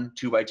do 1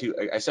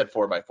 2x2, I said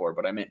 4x4,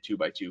 but I meant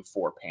 2x2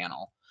 4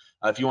 panel.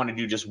 If you want to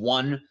do just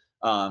one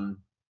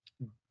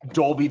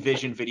Dolby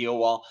Vision video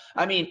wall,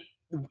 I mean,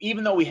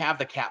 even though we have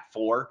the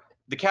Cap4,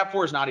 the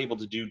Cap4 is not able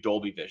to do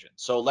Dolby Vision.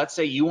 So let's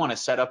say you want to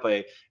set up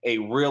a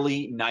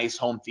really nice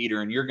home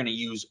theater and you're going to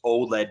use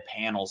OLED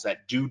panels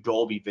that do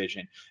Dolby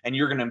Vision, and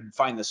you're going to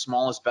find the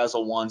smallest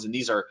bezel ones, and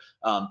these are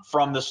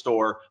from the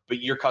store, but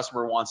your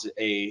customer wants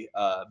a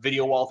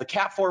video wall. The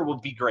Cap4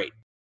 would be great.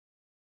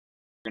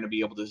 You're going to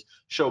be able to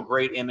show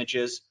great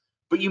images,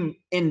 but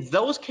in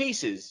those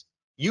cases,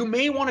 you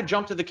may want to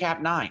jump to the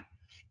Cap9.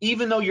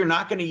 Even though you're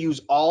not going to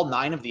use all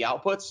 9 of the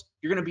outputs,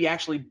 you're going to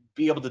actually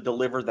be able to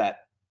deliver that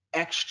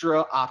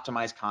extra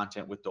optimized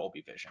content with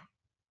Dolby Vision.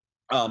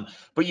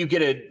 But you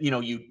get a,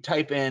 you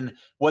type in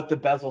what the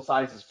bezel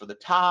size is for the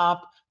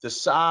top, the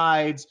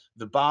sides,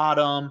 the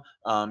bottom.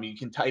 You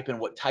can type in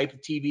what type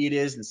of TV it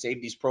is and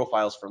save these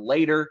profiles for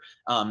later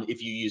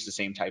if you use the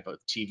same type of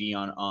TV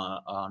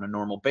on a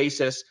normal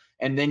basis.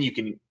 And then you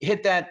can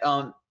hit that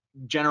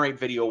generate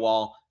video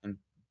wall, and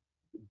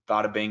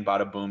bada bing,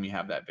 bada boom, you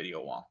have that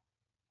video wall.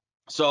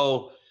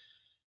 So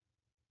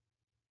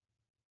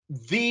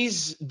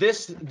this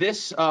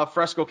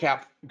Fresco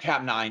Cap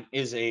 9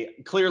 is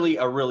clearly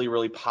a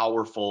really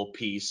powerful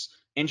piece,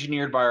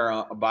 engineered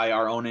by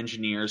our own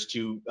engineers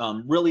to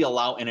really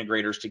allow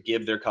integrators to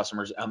give their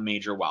customers a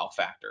major wow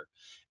factor.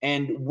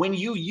 And when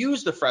you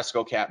use the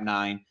Fresco Cap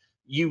 9,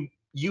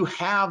 you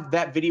have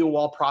that video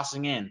wall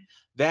processing in.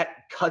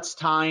 That cuts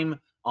time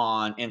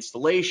on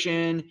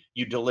installation.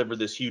 You deliver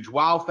this huge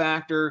wow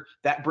factor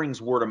that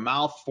brings word of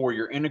mouth for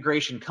your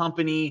integration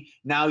company.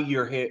 Now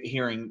you're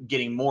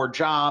getting more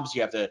jobs.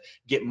 You have to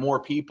get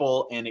more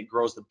people, and it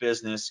grows the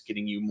business,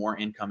 getting you more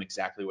income,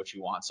 exactly what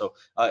you want. So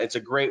it's a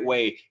great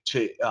way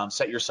to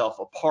set yourself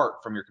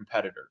apart from your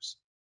competitors.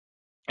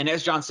 And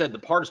as John said,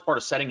 the hardest part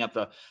of setting up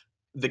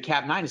the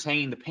Cap 9 is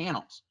hanging the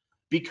panels.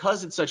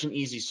 Because it's such an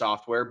easy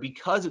software,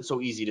 because it's so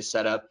easy to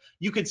set up,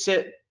 you could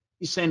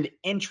send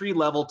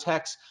entry-level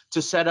techs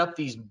to set up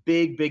these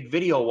big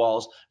video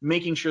walls,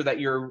 making sure that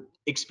your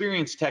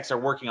experienced techs are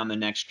working on the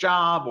next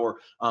job or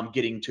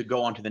getting to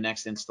go on to the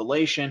next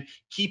installation,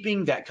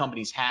 keeping that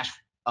company's cash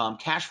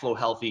flow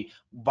healthy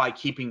by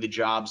keeping the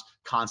jobs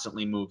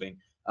constantly moving.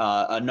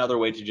 Another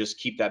way to just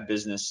keep that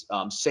business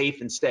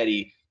safe and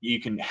steady,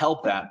 you can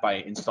help that by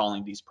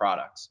installing these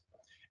products.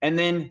 And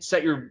then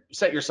set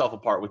yourself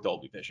apart with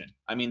Dolby Vision.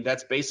 I mean,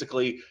 that's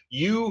basically,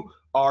 you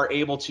are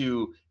able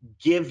to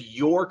give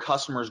your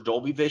customers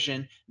Dolby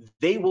Vision.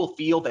 They will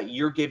feel that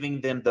you're giving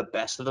them the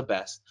best of the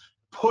best,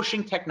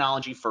 pushing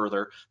technology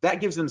further. That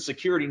gives them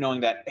security,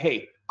 knowing that,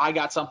 hey, I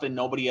got something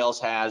nobody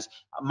else has.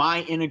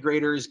 My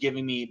integrator is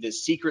giving me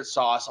this secret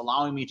sauce,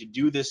 allowing me to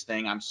do this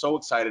thing. I'm so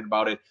excited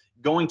about it,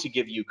 going to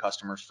give you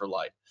customers for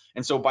life.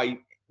 And so by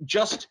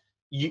just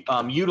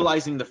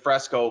utilizing the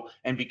Fresco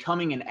and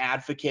becoming an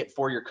advocate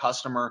for your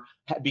customer,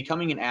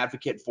 becoming an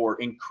advocate for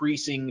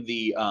increasing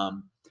the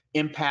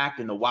impact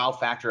and the wow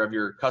factor of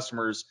your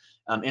customers'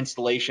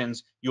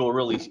 installations, you'll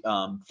really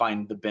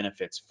find the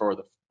benefits for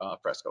the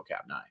Fresco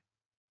Cap 9.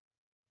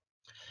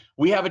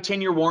 We have a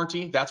 10-year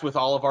warranty. That's with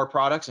all of our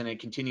products, and it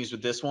continues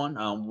with this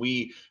one.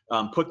 We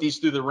put these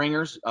through the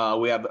ringers.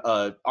 We have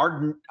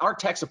our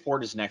tech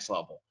support is next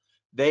level.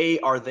 They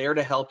are there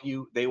to help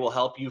you. They will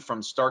help you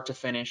from start to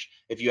finish.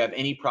 If you have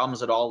any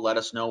problems at all, let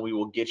us know. We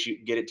will get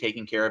it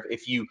taken care of.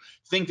 If you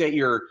think that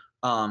you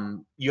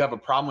have a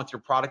problem with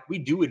your product, we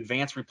do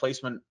advanced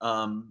replacement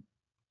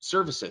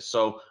services.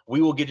 So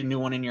we will get a new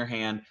one in your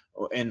hand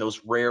in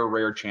those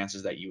rare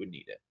chances that you would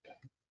need it.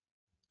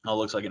 Oh,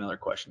 looks like another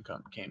question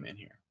came in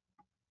here.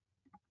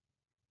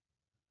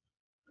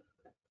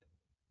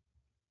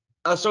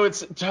 So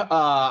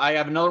I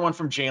have another one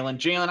from Jalen.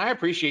 Jalen, I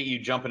appreciate you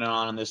jumping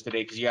on this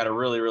today because you had a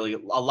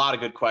lot of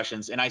good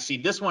questions. And I see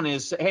this one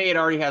is, hey, it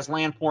already has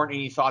LAN port.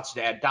 Any thoughts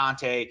to add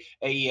Dante,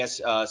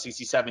 AES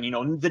 67,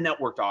 the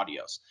networked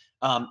audios.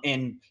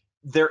 And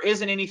there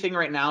isn't anything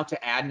right now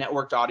to add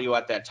networked audio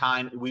at that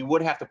time. We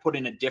would have to put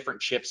in a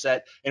different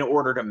chipset in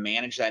order to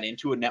manage that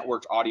into a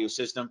networked audio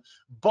system.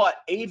 But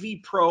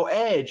AVPro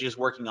Edge is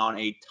working on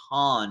a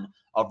ton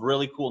of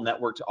really cool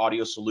networked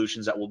audio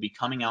solutions that will be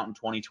coming out in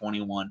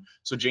 2021.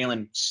 So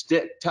Jalen,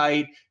 stick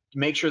tight.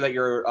 Make sure that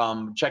you're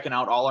checking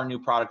out all our new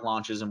product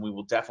launches, and we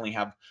will definitely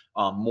have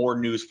more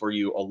news for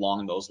you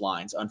along those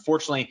lines.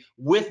 Unfortunately,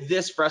 with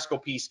this Fresco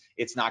piece,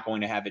 it's not going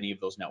to have any of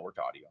those networked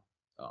audio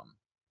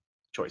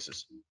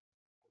choices.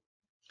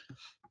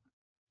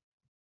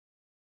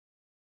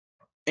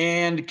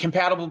 And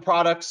compatible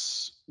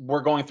products,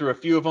 we're going through a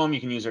few of them. You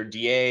can use our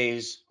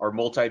DAs, our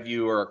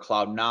multi-view, or our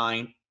Cloud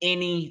 9,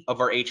 any of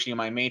our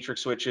HDMI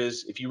matrix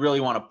switches. If you really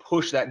want to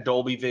push that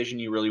Dolby Vision,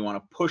 you really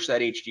want to push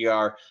that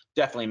HDR,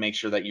 definitely make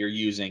sure that you're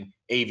using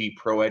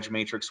AVPro Edge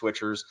matrix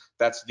switchers.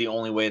 That's the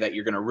only way that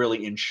you're going to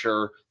really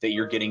ensure that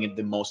you're getting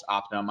the most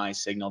optimized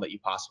signal that you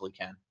possibly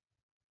can.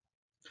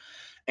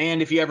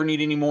 And if you ever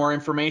need any more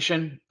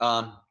information,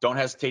 don't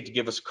hesitate to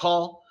give us a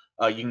call.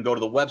 You can go to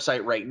the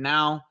website right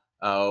now.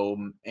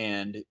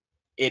 And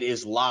it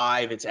is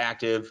live, it's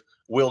active.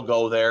 We'll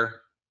go there,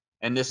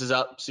 and this is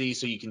up, so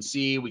you can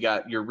see we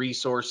got your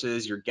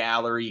resources, your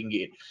gallery. You can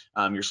get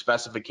your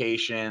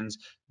specifications,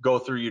 go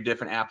through your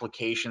different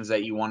applications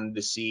that you wanted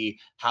to see,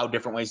 how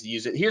different ways to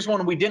use it. Here's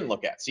one we didn't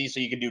look at. See, so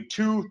you can do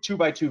two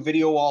 2x2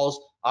 video walls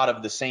out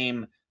of the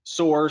same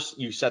source.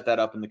 You set that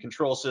up in the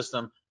control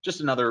system. Just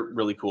another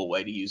really cool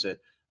way to use it.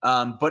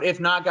 But if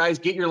not, guys,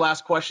 get your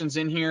last questions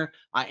in here.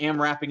 I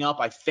am wrapping up.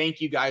 I thank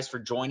you guys for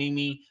joining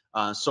me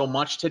so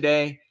much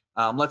today.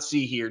 Let's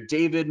see here.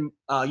 David,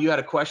 you had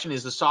a question.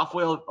 Is the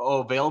software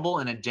available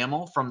in a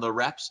demo from the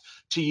reps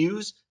to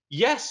use?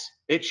 Yes,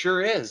 it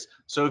sure is.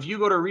 So if you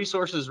go to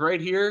resources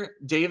right here,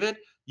 David,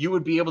 you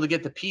would be able to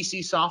get the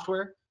PC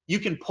software. You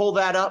can pull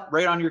that up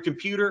right on your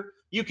computer,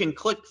 You can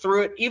click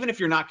through it. Even if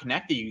you're not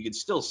connected, you can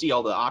still see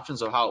all the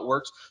options of how it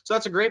works. So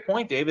that's a great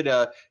point, David.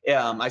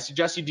 I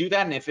suggest you do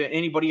that. And if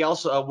anybody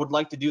else would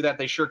like to do that,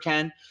 they sure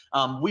can.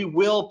 We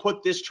will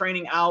put this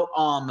training out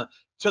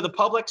to the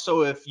public.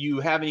 So if you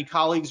have any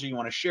colleagues or you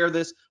want to share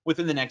this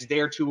within the next day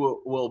or two, it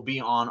will be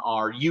on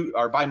or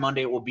by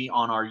Monday, it will be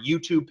on our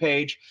YouTube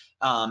page.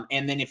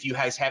 And then if you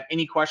guys have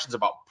any questions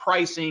about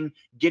pricing,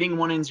 getting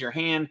one in your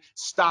hand,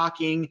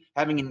 stocking,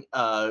 having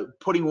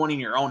putting one in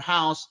your own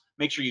house,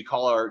 make sure you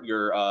call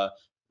your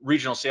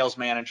regional sales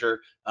manager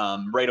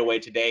right away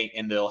today,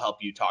 and they'll help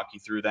you talk you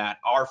through that.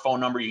 Our phone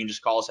number, you can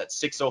just call us at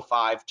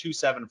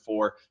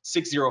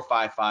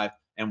 605-274-6055,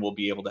 and we'll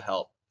be able to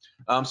help.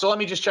 So let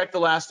me just check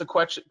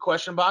the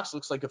question box.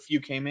 Looks like a few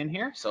came in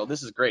here. So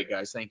this is great,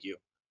 guys. Thank you.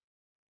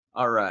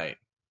 All right.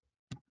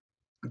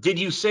 Did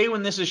you say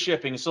when this is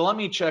shipping? So let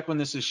me check when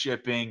this is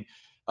shipping.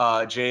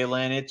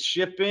 Jalen, it's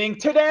shipping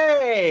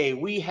today.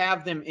 We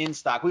have them in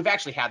stock. We've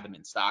actually had them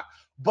in stock.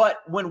 But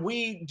when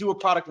we do a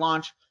product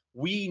launch,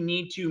 we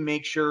need to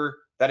make sure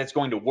that it's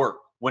going to work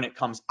when it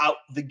comes out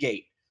the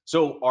gate.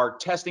 So our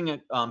testing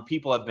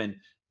people have been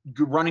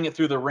running it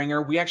through the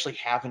ringer. We actually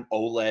have an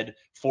OLED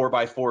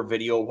 4x4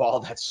 video wall.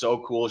 That's so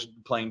cool,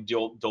 playing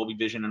Dolby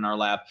Vision in our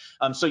lab.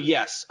 So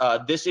yes,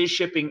 this is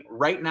shipping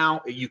right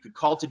now. You could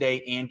call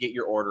today and get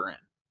your order in.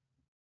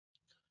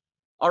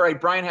 All right,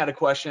 Brian had a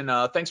question.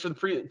 Thanks for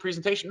the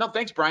presentation. No,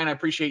 thanks, Brian. I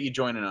appreciate you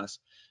joining us.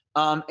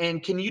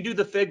 And can you do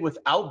the fig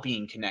without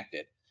being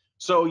connected?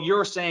 So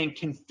you're saying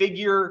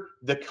configure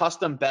the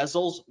custom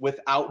bezels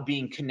without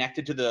being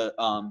connected to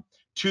the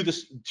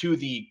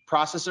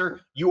processor?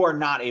 You are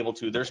not able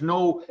to. There's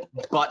no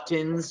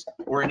buttons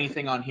or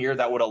anything on here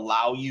that would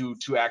allow you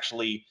to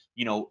actually,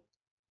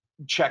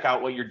 check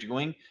out what you're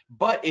doing.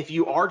 But if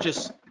you are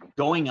just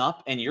going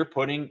up and you're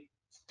putting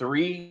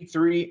 3,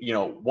 3,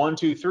 1,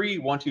 2, 3,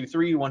 1, 2,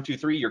 3, 1, 2,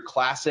 3, your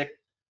classic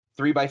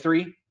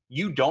 3x3,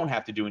 you don't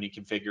have to do any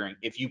configuring.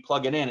 If you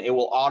plug it in, it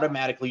will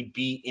automatically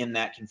be in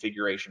that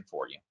configuration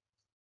for you.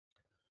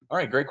 All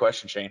right, great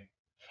question, Shane.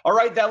 All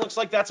right, that looks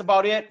like that's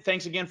about it.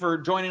 Thanks again for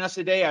joining us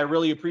today. I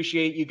really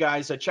appreciate you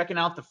guys checking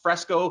out the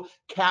Fresco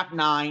Cap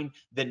 9,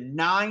 the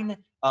 9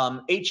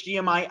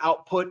 HDMI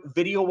output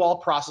video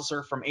wall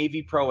processor from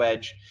AVPro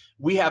Edge.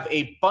 We have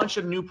a bunch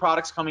of new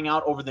products coming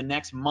out over the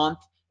next month.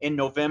 In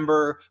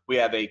November, we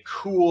have a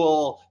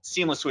cool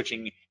seamless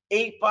switching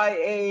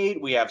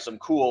 8x8. We have some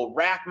cool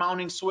rack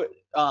mounting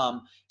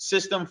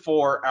system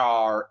for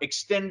our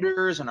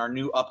extenders and our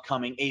new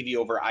upcoming AV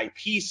over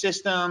IP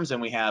systems.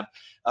 And we have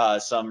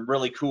some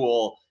really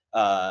cool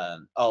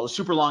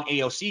super long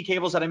AOC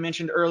cables that I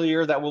mentioned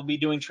earlier that we'll be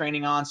doing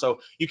training on. So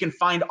you can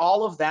find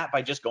all of that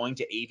by just going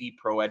to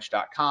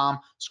avproedge.com.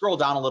 Scroll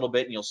down a little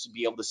bit and you'll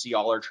be able to see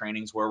all our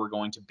trainings, where we're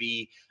going to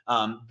be.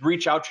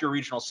 Reach out to your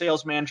regional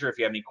sales manager. If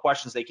you have any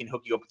questions, they can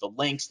hook you up with the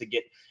links to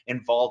get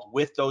involved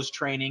with those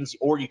trainings,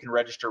 or you can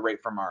register right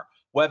from our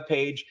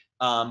webpage.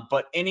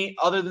 But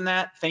other than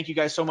that, thank you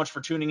guys so much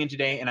for tuning in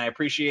today, and I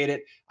appreciate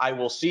it. I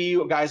will see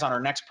you guys on our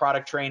next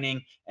product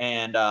training,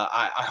 and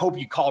I hope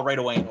you call right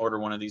away and order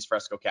one of these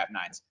Fresco Cap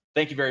 9s.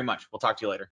 Thank you very much. We'll talk to you later.